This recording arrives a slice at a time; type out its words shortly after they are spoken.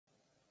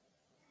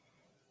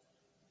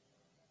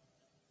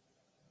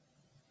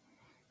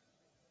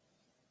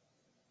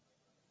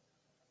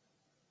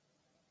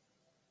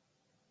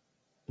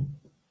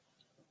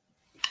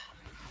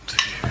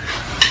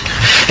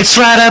It's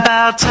right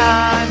about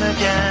time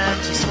again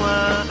to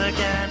swerve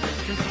again,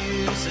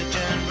 confuse the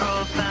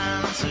general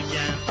fans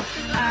again.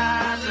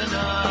 Add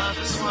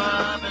another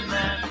swerve and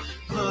then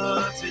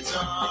put it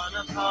on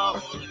a poll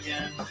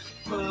again.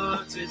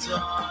 Put it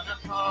on a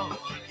poll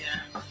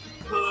again.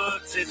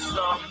 Put it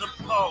on the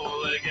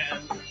poll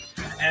again.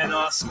 And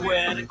our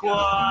square to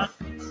quad,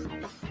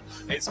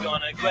 it's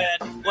gonna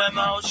get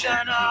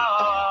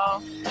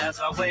emotional as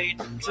I wait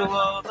to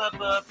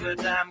overbook the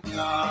damn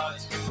card.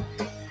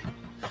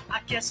 I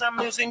guess I'm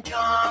losing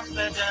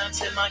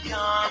confidence in my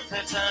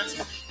competence.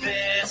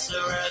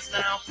 Viscera's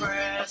now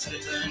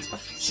president.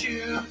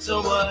 Shoot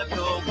or work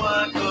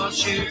or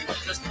shoot.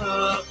 Let's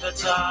put the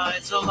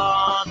title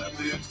on the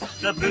boot.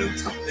 The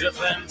boot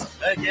defends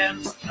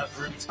against the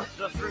fruit.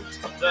 The fruit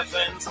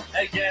defends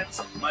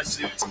against my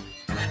suit.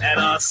 And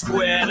I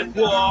square the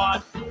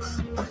quad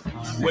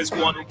with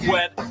one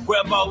wet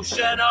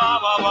emotion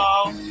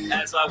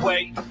as I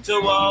wait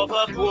to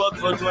overbook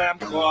the damn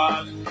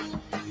quad.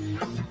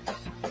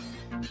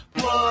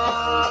 Whoa,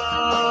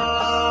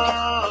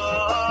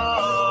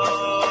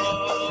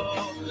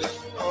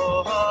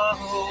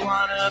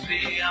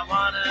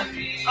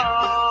 I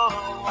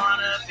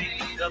wanna be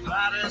the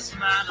baddest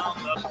man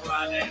on the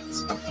planet,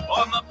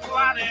 on the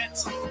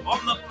planet,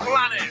 on the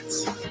planet.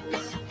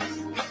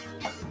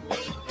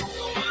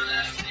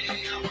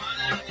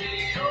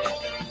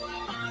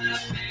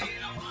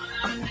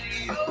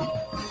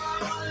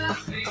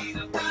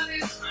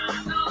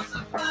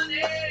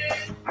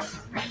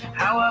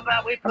 How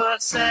about we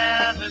put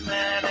 7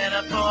 men in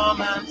a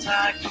 4-man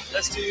tag?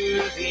 Let's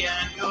do the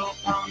angle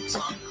punks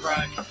on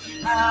crack.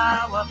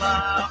 How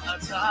about a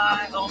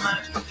title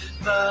match?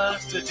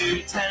 First to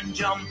do 10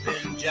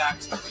 jumping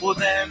jacks will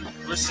then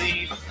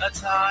receive a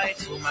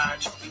title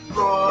match.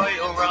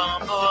 Royal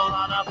Rumble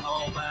on a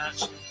pole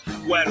match.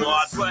 When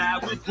what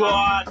grab with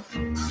what?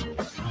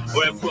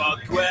 With what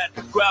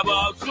grab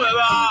on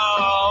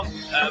swivel.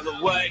 And the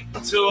way to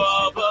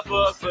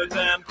overbook for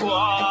them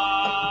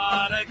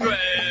quad agree.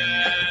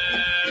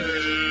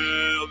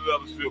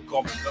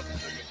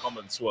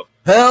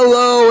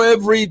 Hello,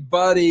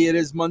 everybody. It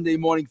is Monday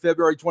morning,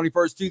 February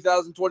 21st,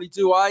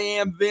 2022. I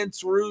am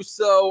Vince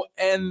Russo,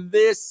 and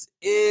this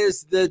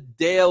is the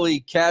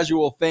Daily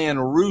Casual Fan,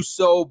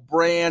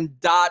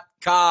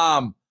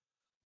 RussoBrand.com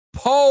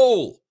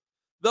poll.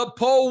 The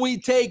poll we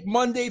take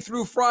Monday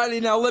through Friday.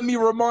 Now, let me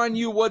remind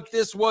you what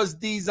this was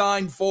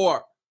designed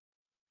for.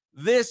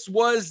 This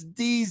was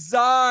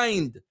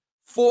designed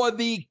for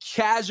the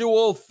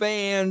casual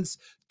fans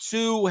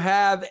to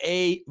have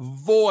a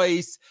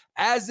voice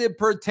as it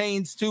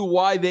pertains to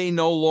why they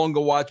no longer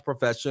watch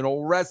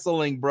professional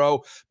wrestling,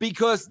 bro.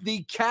 Because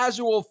the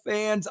casual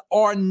fans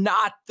are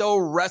not the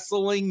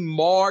wrestling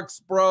marks,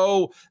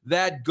 bro,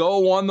 that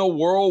go on the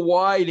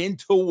worldwide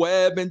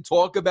interweb and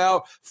talk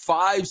about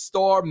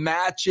 5-star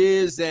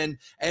matches and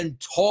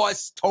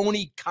toss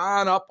Tony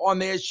Khan up on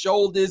their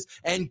shoulders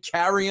and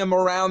carry him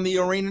around the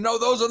arena. No,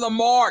 those are the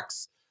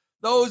marks.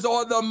 Those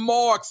are the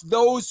marks.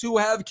 Those who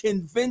have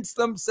convinced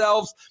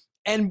themselves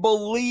and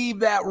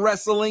believe that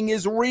wrestling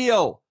is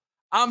real.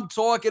 I'm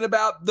talking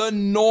about the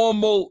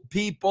normal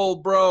people,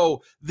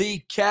 bro.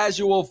 The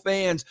casual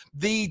fans,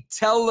 the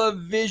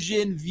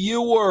television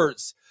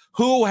viewers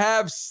who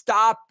have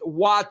stopped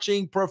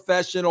watching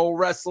professional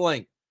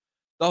wrestling.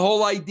 The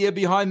whole idea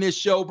behind this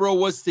show, bro,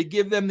 was to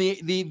give them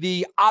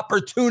the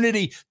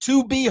opportunity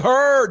to be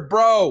heard,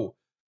 bro.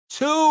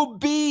 To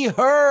be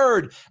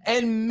heard,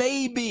 and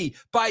maybe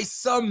by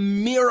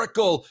some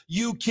miracle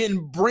you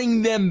can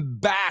bring them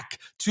back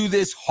to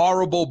this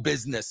horrible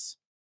business.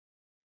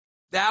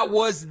 That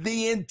was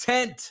the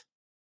intent.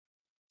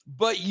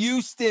 But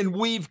Houston,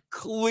 we've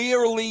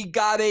clearly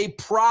got a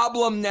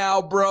problem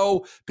now,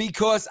 bro,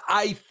 because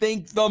I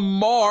think the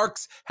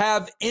marks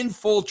have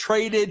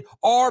infiltrated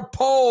our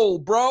poll,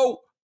 bro.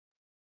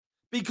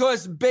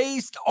 Because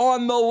based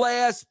on the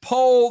last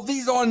poll,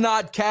 these are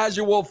not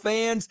casual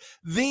fans.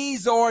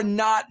 These are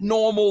not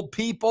normal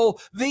people.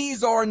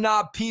 These are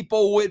not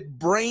people with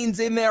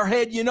brains in their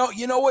head. You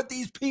know what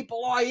these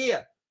people are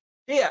here?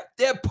 Here,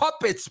 they're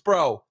puppets,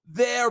 bro.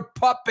 They're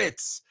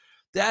puppets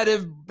that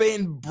have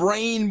been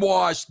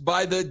brainwashed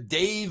by the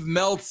Dave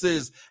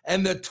Meltzers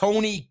and the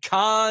Tony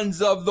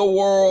Khans of the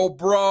world,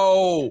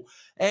 bro.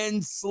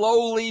 And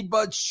slowly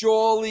but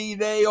surely,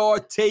 they are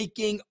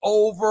taking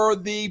over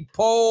the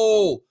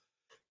poll.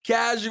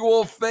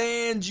 Casual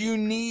fans, you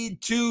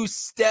need to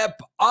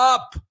step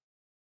up.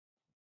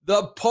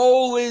 The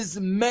poll is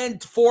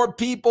meant for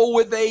people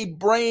with a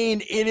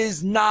brain. It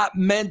is not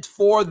meant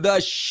for the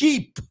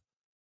sheep.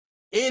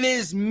 It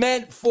is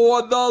meant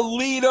for the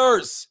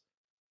leaders.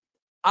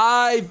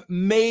 I've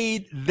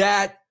made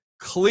that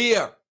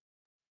clear.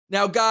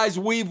 Now, guys,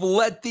 we've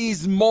let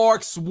these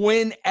marks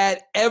win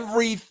at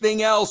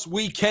everything else.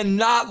 We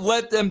cannot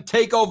let them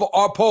take over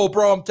our poll,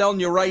 bro. I'm telling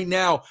you right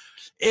now.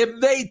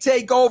 If they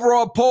take over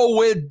our poll,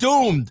 we're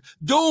doomed.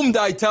 Doomed,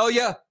 I tell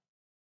you.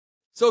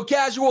 So,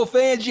 casual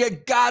fans, you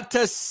got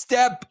to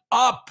step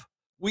up.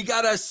 We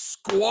got to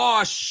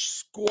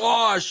squash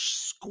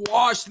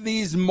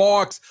these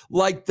marks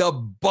like the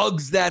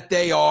bugs that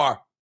they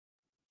are.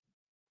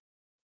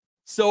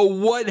 So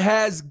what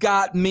has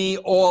got me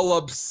all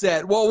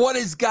upset? Well, what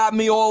has got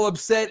me all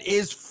upset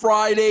is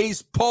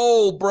Friday's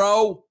poll,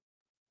 bro.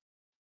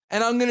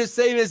 And I'm going to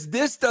say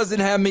this doesn't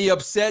have me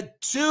upset.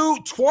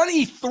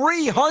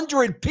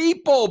 2,300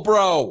 people,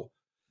 bro.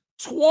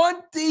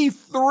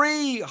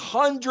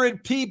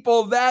 2,300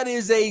 people. That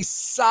is a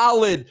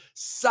solid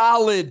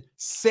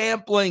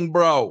sampling,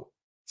 bro.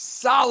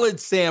 Solid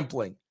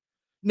sampling.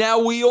 Now,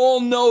 we all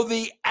know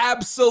the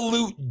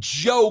absolute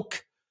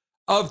joke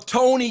of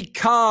Tony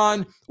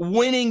Khan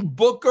winning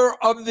Booker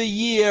of the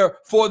Year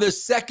for the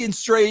second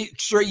straight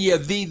year.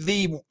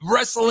 The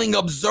Wrestling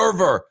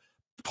Observer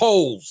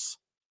polls.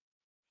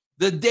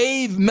 The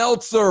Dave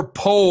Meltzer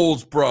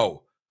polls,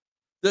 bro.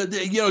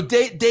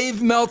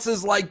 Dave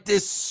Meltzer's like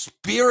this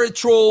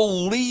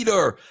spiritual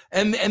leader,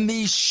 and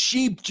these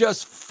sheep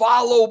just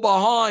follow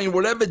behind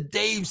whatever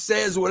Dave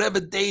says, whatever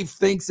Dave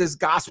thinks is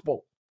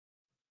gospel.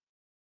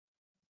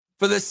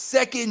 For the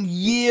second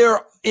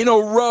year in a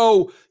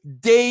row,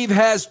 Dave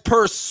has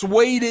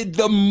persuaded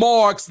the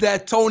marks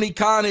that Tony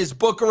Khan is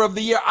Booker of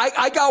the Year.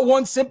 I got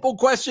one simple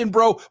question,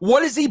 bro.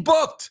 What has he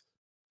booked?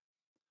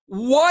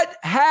 What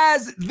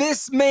has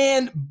this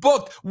man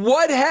booked?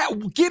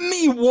 Give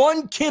me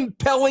one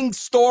compelling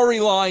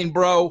storyline,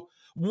 bro.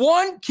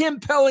 One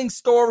compelling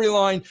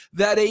storyline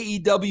that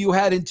AEW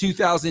had in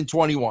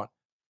 2021.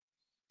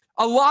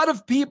 A lot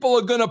of people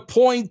are going to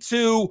point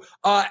to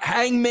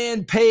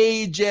Hangman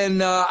Page and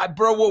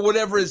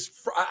whatever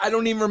I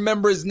don't even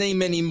remember his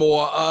name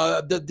anymore.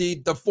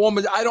 The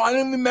former, I don't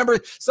even remember.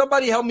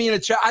 Somebody help me in the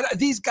chat.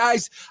 These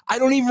guys, I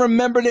don't even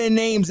remember their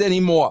names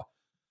anymore.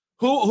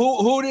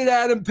 Who did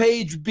Adam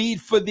Page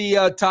beat for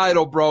the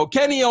title, bro?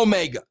 Kenny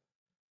Omega.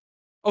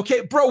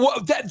 Okay, bro,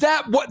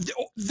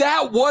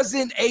 that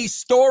wasn't a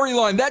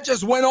storyline. That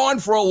just went on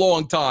for a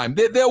long time.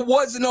 There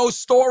was no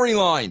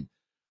storyline.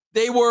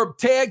 They were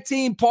tag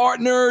team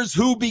partners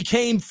who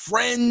became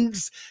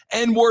friends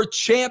and were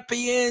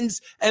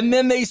champions, and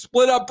then they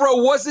split up. Bro,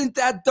 wasn't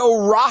that the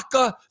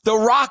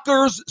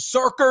Rockers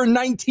circa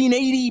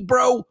 1980,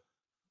 bro?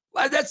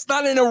 That's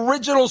not an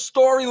original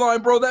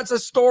storyline, bro. That's a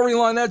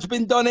storyline that's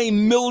been done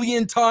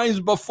 1,000,000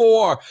 times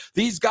before.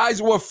 These guys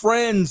were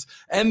friends,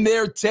 and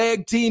they're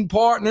tag team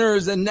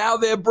partners, and now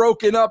they're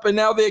broken up, and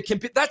now they're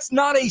competing. That's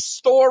not a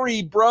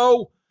story,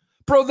 bro.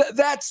 Bro,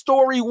 that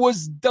story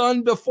was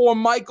done before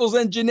Michaels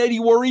and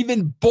Jannetty were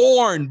even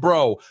born,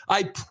 bro.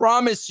 I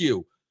promise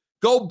you.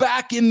 Go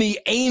back in the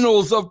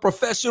annals of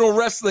professional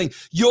wrestling.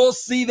 You'll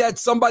see that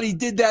somebody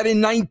did that in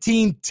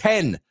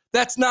 1910.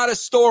 That's not a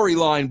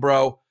storyline,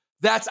 bro.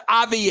 That's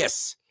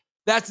obvious.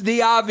 That's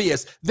the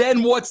obvious.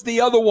 Then what's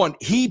the other one?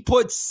 He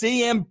put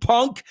CM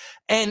Punk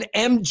and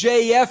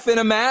MJF in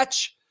a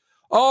match.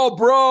 Oh,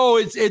 bro,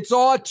 it's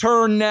our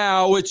turn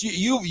now. It's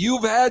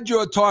you've had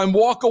your time.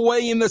 Walk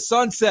away in the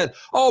sunset.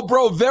 Oh,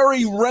 bro,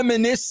 very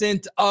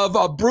reminiscent of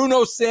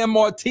Bruno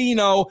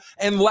Sammartino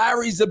and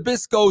Larry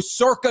Zbyszko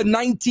circa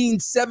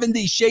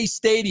 1970 Shea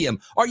Stadium.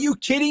 Are you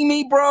kidding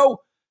me,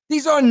 bro?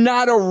 These are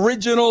not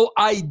original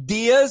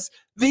ideas.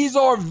 These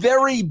are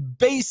very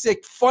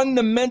basic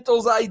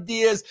fundamentals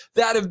ideas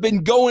that have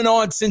been going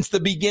on since the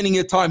beginning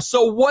of time.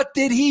 So what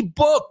did he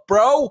book,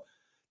 bro?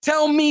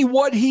 Tell me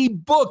what he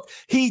booked.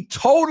 He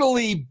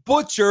totally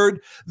butchered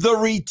the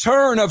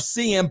return of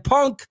CM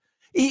Punk.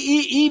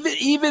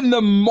 Even the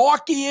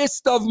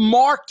markiest of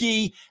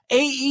marquee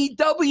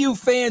AEW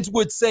fans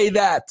would say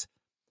that.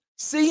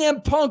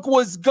 CM Punk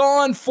was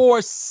gone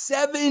for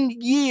 7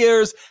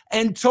 years,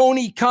 and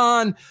Tony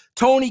Khan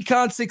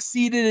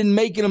succeeded in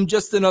making him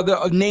just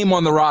another name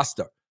on the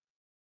roster.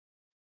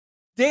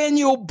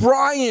 Daniel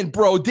Bryan,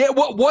 bro.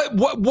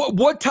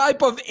 What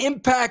type of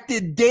impact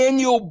did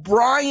Daniel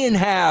Bryan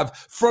have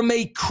from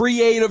a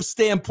creative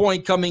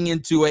standpoint coming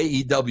into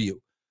AEW?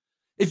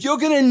 If you're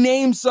going to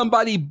name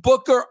somebody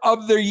Booker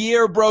of the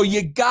Year, bro,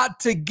 you got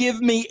to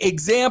give me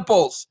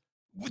examples.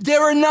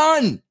 There are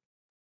none.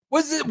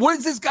 What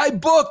is this guy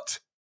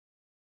booked?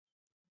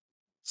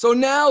 So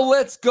now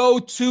let's go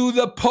to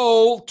the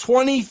poll,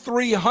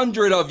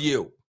 2,300 of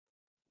you.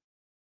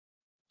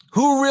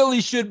 Who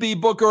really should be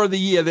Booker of the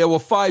Year? There were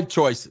 5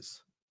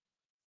 choices.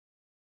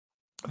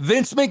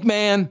 Vince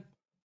McMahon,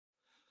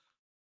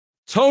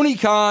 Tony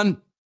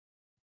Khan,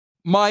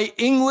 my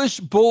English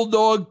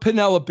bulldog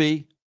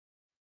Penelope,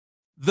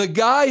 the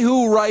guy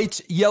who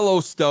writes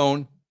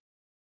Yellowstone,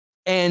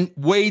 and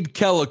Wade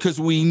Keller, because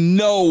we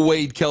know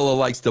Wade Keller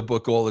likes to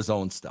book all his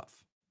own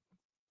stuff.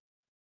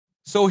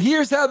 So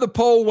here's how the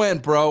poll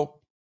went, bro.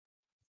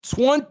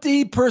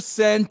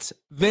 20%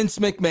 Vince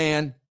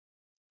McMahon,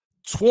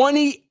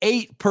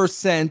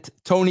 28%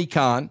 Tony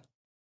Khan,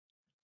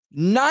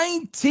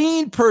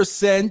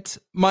 19%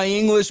 my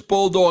English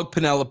bulldog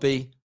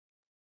Penelope,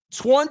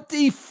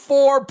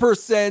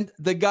 24%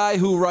 the guy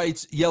who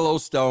writes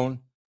Yellowstone,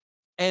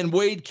 and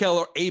Wade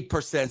Keller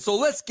 8%. So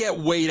let's get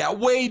Wade out.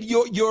 Wade,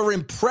 your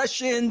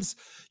impressions,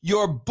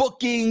 your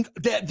booking,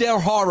 they're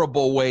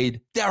horrible,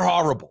 Wade. They're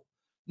horrible.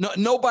 No,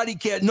 nobody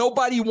cares.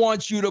 Nobody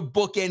wants you to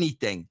book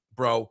anything,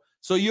 bro.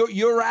 So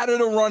you're out of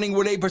the running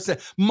with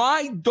 8%.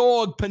 My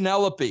dog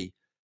Penelope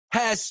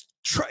has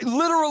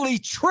literally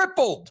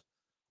tripled,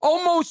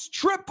 almost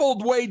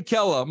tripled Wade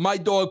Keller, my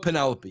dog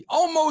Penelope.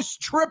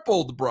 Almost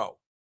tripled, bro.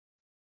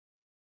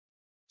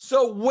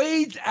 So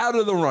Wade's out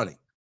of the running.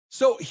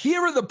 So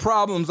here are the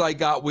problems I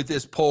got with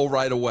this poll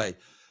right away.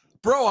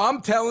 Bro,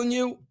 I'm telling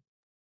you,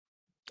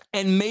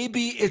 and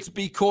maybe it's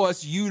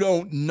because you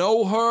don't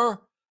know her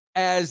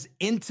as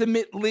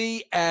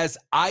intimately as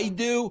I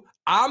do.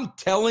 I'm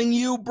telling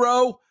you,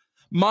 bro,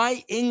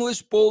 my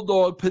English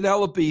Bulldog,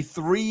 Penelope,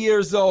 3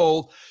 years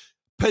old,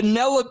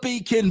 Penelope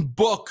can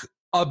book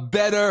a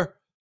better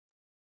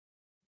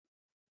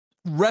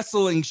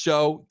wrestling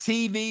show,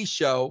 TV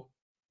show,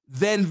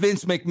 than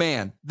Vince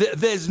McMahon.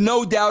 There's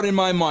no doubt in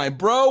my mind.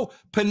 Bro,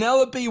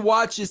 Penelope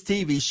watches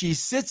TV. She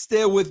sits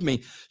there with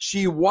me.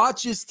 She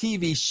watches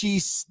TV. She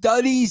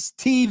studies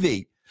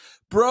TV.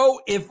 Bro,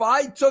 if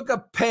I took a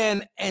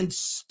pen and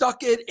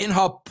stuck it in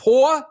her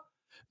paw,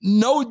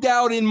 no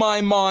doubt in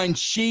my mind,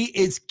 she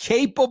is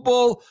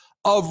capable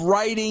of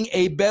writing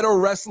a better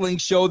wrestling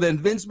show than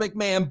Vince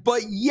McMahon.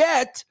 But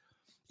yet,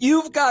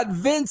 you've got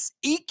Vince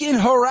eking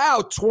her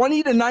out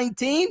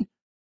 20-19.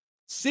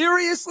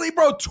 Seriously,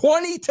 bro,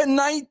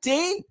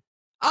 20-19?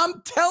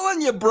 I'm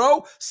telling you,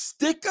 bro,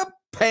 stick a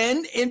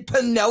pen in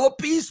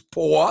Penelope's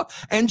paw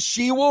and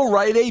she will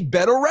write a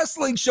better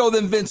wrestling show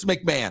than Vince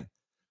McMahon.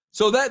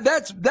 So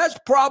that's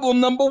problem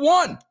number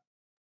one.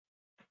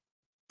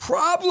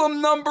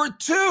 Problem number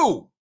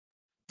two.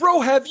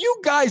 Bro, have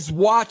you guys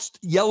watched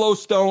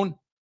Yellowstone?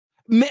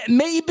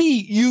 Maybe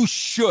you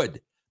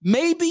should.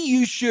 Maybe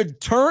you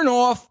should turn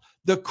off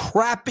the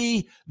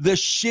crappy, the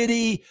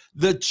shitty,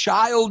 the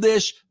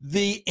childish,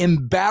 the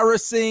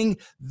embarrassing,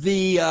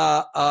 the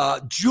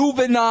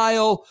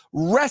juvenile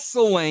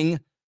wrestling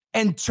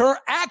and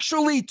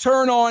actually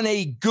turn on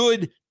a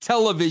good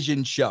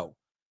television show.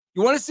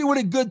 You want to see what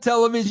a good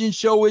television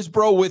show is,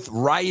 bro, with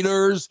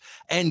writers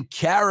and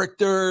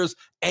characters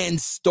and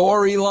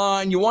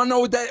storyline? You want to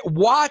know what that?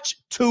 Watch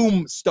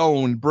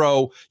Tombstone,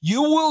 bro.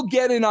 You will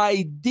get an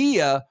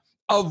idea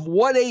of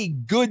what a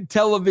good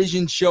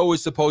television show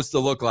is supposed to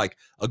look like.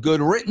 A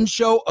good written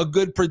show, a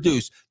good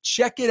produced.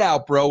 Check it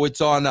out, bro.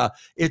 It's on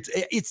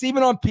it's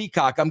even on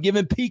Peacock. I'm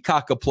giving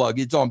Peacock a plug.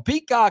 It's on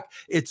Peacock,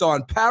 it's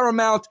on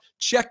Paramount.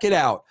 Check it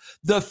out.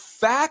 The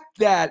fact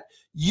that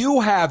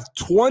you have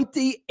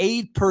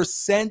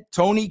 28%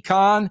 Tony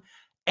Khan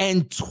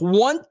and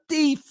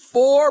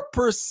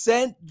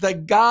 24% the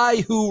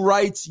guy who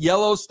writes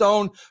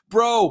Yellowstone,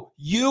 bro,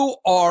 you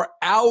are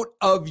out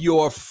of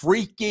your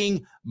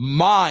freaking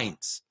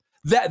minds.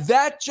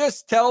 That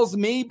just tells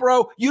me,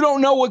 bro, you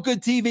don't know what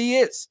good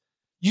TV is.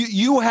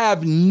 You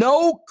have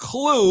no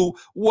clue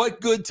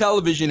what good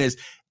television is.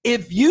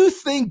 If you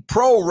think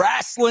pro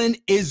wrestling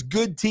is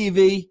good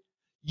TV,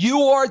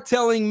 you are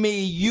telling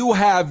me you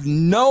have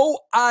no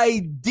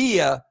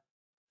idea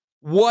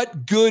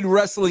what good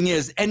wrestling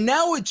is. And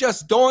now it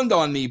just dawned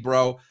on me,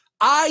 bro.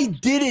 I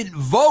didn't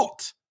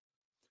vote.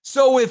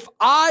 So if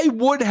I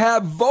would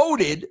have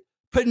voted,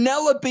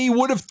 Penelope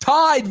would have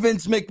tied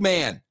Vince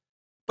McMahon.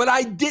 But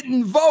I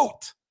didn't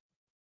vote.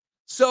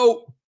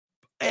 So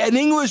an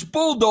English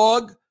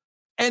Bulldog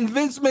and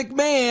Vince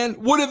McMahon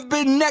would have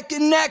been neck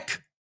and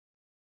neck.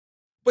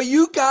 But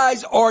you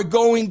guys are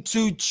going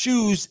to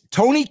choose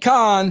Tony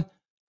Khan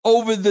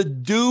over the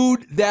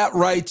dude that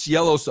writes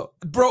Yellowstone.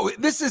 Bro,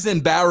 this is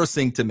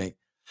embarrassing to me.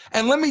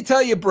 And let me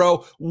tell you,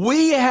 bro,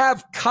 we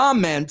have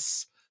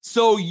comments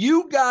so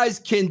you guys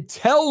can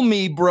tell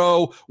me,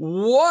 bro,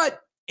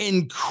 what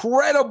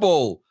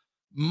incredible,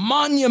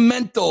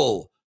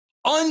 monumental,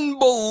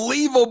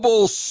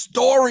 unbelievable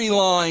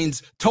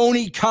storylines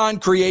Tony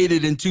Khan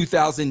created in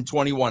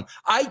 2021.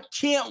 I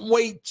can't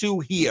wait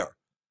to hear.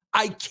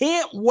 I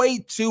can't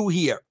wait to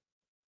hear.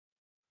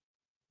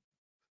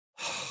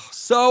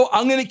 So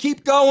I'm going to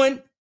keep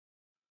going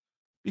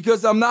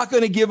because I'm not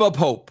going to give up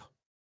hope.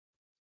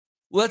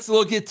 Let's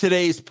look at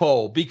today's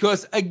poll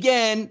because,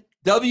 again,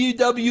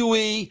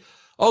 WWE,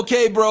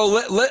 okay,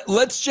 bro,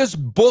 let's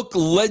just book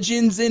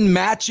legends in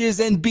matches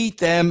and beat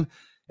them.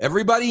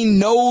 Everybody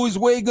knows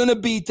we're going to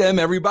beat them.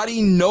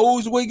 Everybody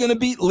knows we're going to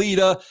beat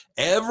Lita.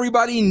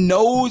 Everybody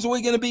knows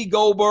we're going to beat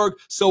Goldberg.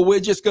 So we're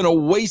just going to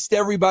waste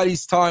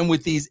everybody's time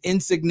with these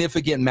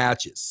insignificant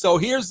matches. So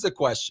here's the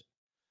question.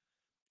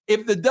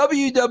 If the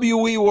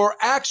WWE were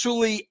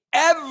actually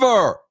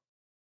ever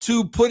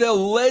to put a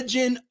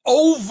legend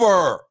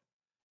over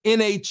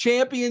in a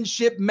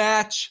championship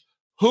match,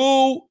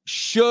 who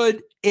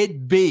should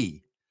it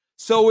be?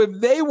 So if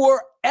they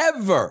were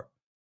ever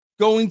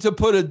going to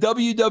put a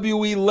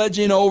WWE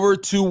legend over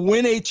to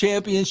win a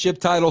championship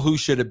title, who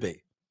should it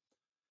be?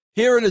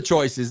 Here are the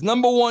choices.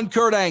 Number 1,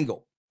 Kurt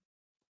Angle.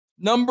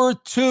 Number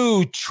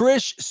 2,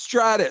 Trish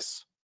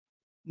Stratus.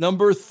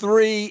 Number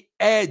 3,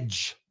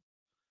 Edge.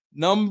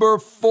 Number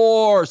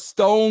 4,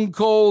 Stone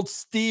Cold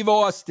Steve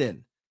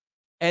Austin.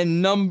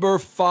 And number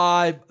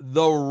 5,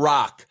 The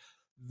Rock.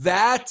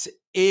 That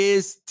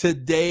is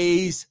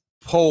today's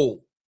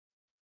poll.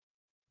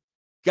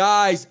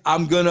 Guys,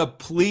 I'm going to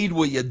plead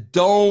with you.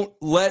 Don't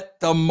let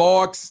the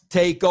marks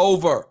take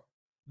over.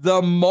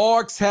 The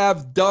marks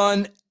have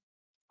done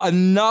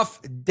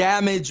enough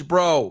damage,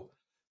 bro.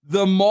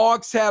 The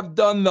marks have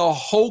done the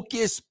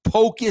hocus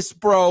pocus,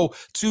 bro,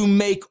 to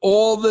make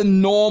all the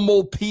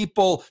normal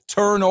people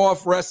turn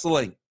off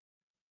wrestling.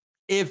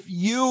 If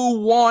you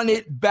want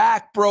it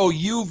back, bro,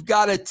 you've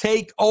got to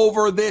take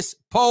over this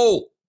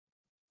poll.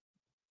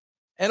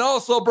 And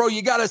also, bro,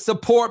 you got to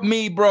support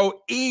me,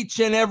 bro, each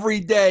and every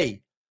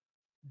day.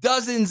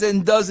 Dozens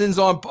and dozens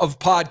of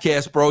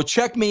podcasts, bro.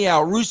 Check me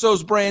out,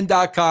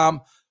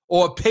 russosbrand.com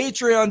or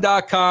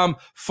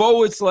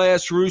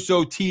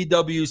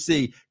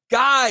patreon.com/RussoTWC.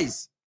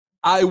 Guys,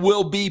 I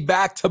will be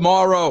back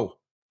tomorrow.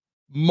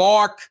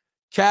 Mark,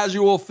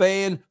 casual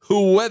fan,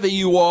 whoever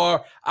you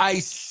are, I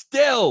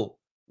still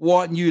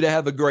want you to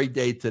have a great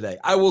day today.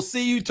 I will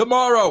see you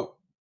tomorrow.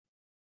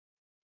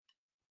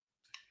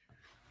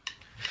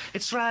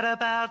 It's right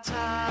about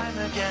time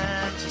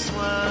again to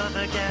swerve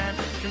again,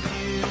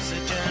 confuse the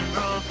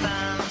general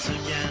fans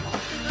again.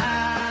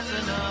 Add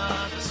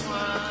another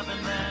swerve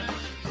and then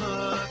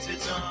put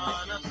it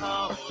on a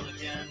poll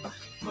again.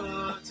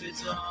 Put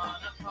it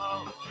on a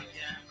poll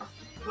again.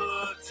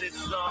 Put it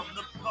on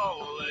the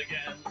poll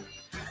again.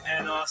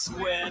 And I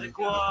swear to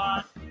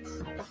God,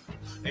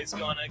 it's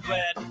gonna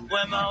get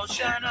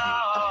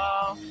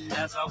emotional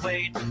as I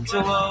wait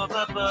to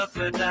overbook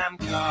the damn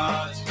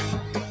card.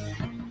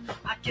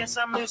 I guess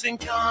I'm losing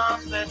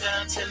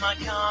confidence in my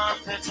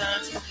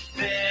competence.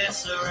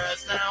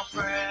 Viscera's now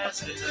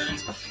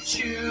president.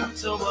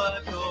 Shoot or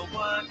work or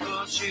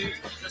shoot.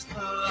 Let's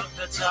put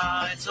the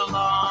title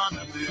on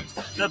a boot.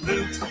 The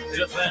boot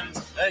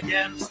defends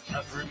against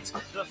a fruit.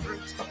 The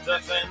fruit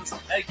defends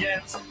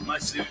against my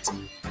suit.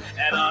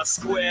 And I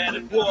swear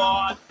to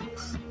God,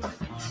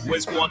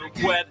 we're gonna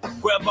get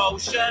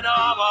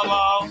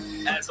emotional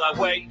as I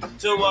wait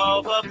to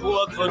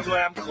overbook the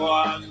damn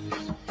card.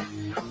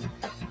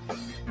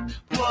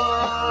 Whoa,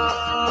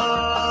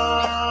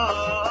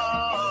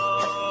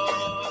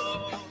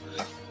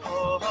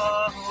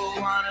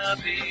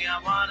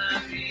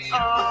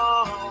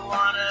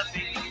 wanna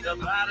be the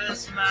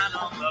baddest man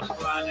on the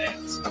planet.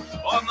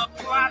 On the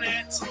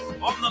planet.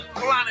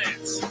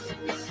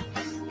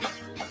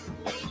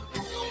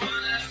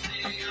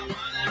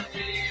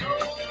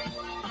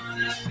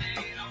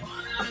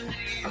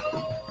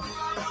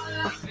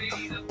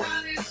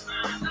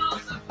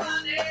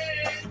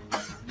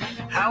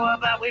 How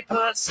about we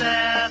put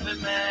 7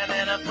 men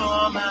in a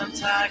 4-man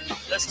tag?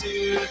 Let's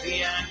do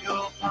the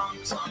angle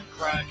punks on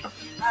crack.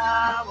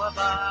 How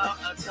about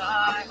a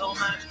title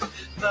match?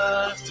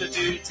 First to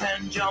do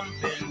 10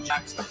 jumping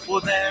jacks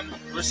will then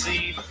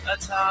receive a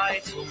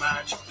title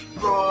match.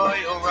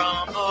 Royal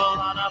Rumble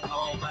on a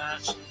pole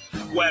match.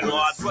 When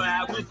I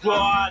grab with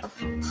God,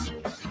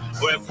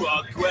 with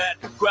regret,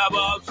 grab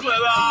up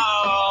with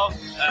all,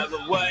 and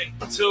the way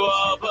to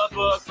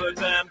overbook for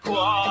them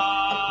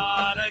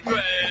quad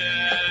agree.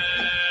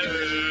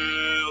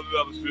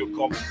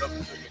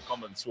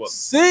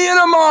 See you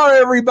tomorrow,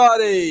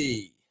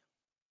 everybody.